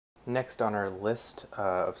Next on our list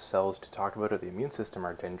of cells to talk about of the immune system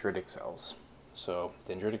are dendritic cells. So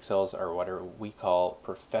dendritic cells are what we call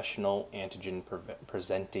professional antigen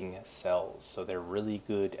presenting cells. So they're really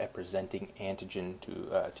good at presenting antigen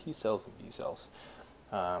to T cells and B cells.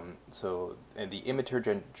 The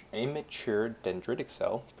immature dendritic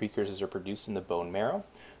cell precursors are produced in the bone marrow.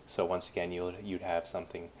 So once again, you'd have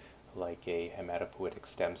something like a hematopoietic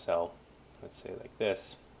stem cell, let's say like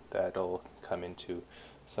this, that'll come into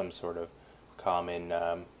some sort of common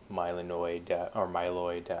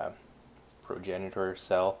myeloid progenitor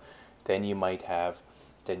cell. Then you might have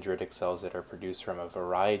dendritic cells that are produced from a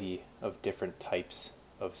variety of different types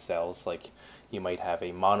of cells, like you might have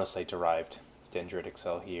a monocyte-derived dendritic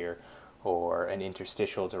cell here, or an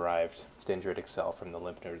interstitial-derived dendritic cell from the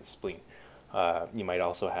lymph node of the spleen. You might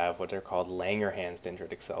also have what are called Langerhans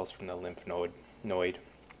dendritic cells from the lymph node,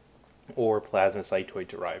 or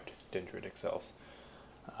plasmacytoid-derived dendritic cells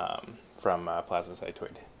from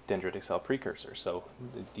plasmacytoid dendritic cell precursors. So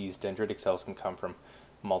these dendritic cells can come from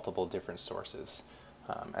multiple different sources,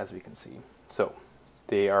 as we can see. So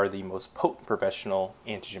they are the most potent professional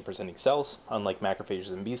antigen-presenting cells. Unlike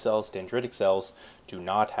macrophages and B cells, dendritic cells do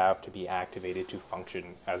not have to be activated to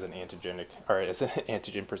function as an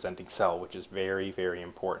antigen-presenting cell, which is very, very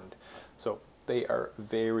important. So they are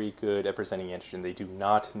very good at presenting antigen. They do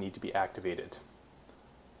not need to be activated.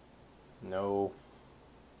 No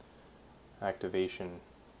activation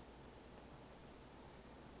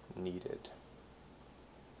needed.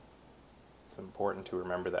 It's important to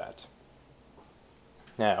remember that.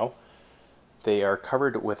 Now, they are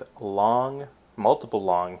covered with multiple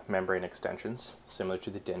long membrane extensions, similar to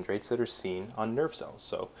the dendrites that are seen on nerve cells.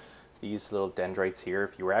 So these little dendrites here,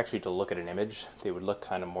 if you were actually to look at an image, they would look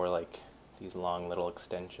kind of more like these long little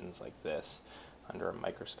extensions like this under a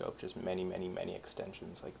microscope, just many, many, many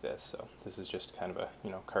extensions like this. So this is just kind of a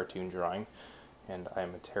cartoon drawing, and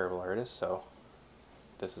I'm a terrible artist, so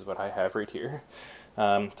this is what I have right here.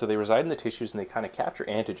 So they reside in the tissues and they kind of capture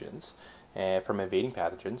antigens from invading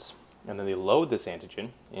pathogens, and then they load this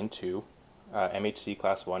antigen into MHC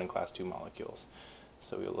class 1 and class 2 molecules.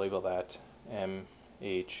 So we'll label that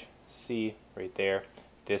MHC right there.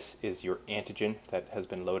 This is your antigen that has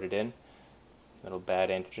been loaded in. Little bad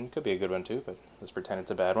antigen, could be a good one too, but let's pretend it's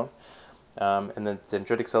a bad one. And then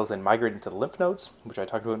dendritic cells then migrate into the lymph nodes, which I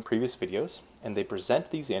talked about in previous videos, and they present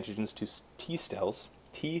these antigens to T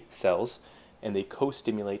cells, and they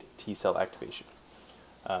co-stimulate T cell activation.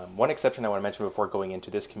 One exception I want to mention before going into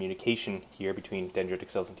this communication here between dendritic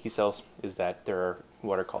cells and T cells is that there are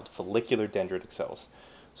what are called follicular dendritic cells.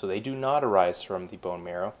 So they do not arise from the bone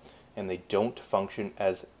marrow, and they don't function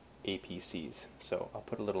as APCs. So I'll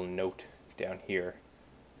put a little note down here.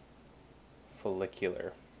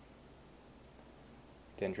 Follicular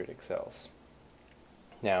dendritic cells.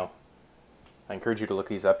 Now, I encourage you to look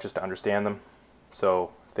these up just to understand them.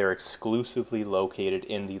 So they're exclusively located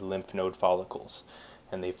in the lymph node follicles,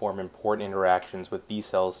 and they form important interactions with B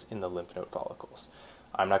cells in the lymph node follicles.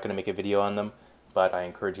 I'm not going to make a video on them, but I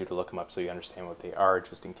encourage you to look them up so you understand what they are,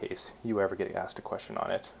 just in case you ever get asked a question on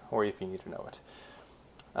it, or if you need to know it.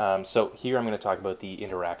 So here I'm going to talk about the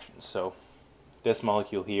interactions. So this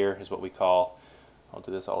molecule here is what we call, I'll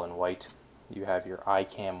do this all in white, you have your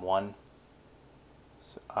ICAM1,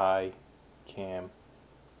 so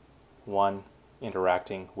ICAM1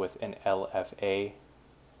 interacting with an LFA,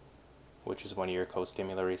 which is one of your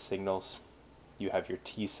co-stimulatory signals. You have your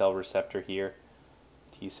T cell receptor here,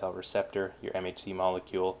 T cell receptor, your MHC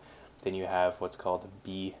molecule. Then you have what's called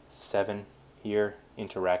B7 here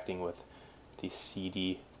interacting with the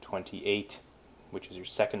CD28, which is your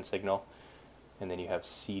second signal. And then you have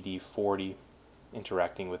CD40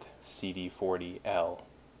 interacting with CD40L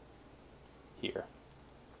here.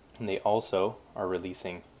 And they also are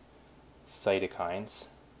releasing cytokines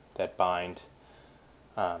that bind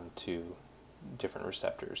to different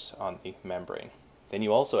receptors on the membrane. Then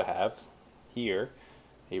you also have here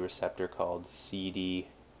a receptor called CD.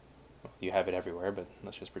 You have it everywhere, but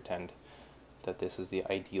let's just pretend that this is the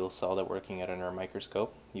ideal cell that we're looking at under a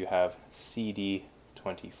microscope. You have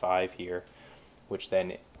CD25 here, which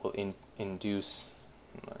then will induce,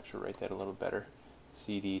 I should write that a little better,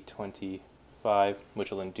 CD25,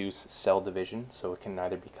 which will induce cell division, so it can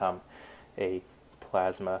either become a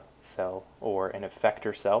plasma cell or an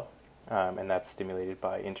effector cell, and that's stimulated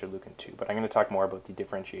by interleukin-2. But I'm going to talk more about the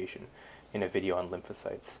differentiation in a video on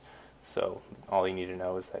lymphocytes. So all you need to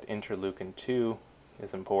know is that interleukin-2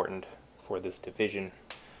 is important for this division,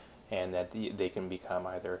 and that they can become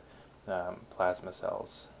either plasma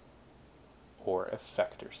cells or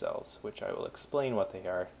effector cells, which I will explain what they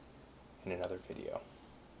are in another video.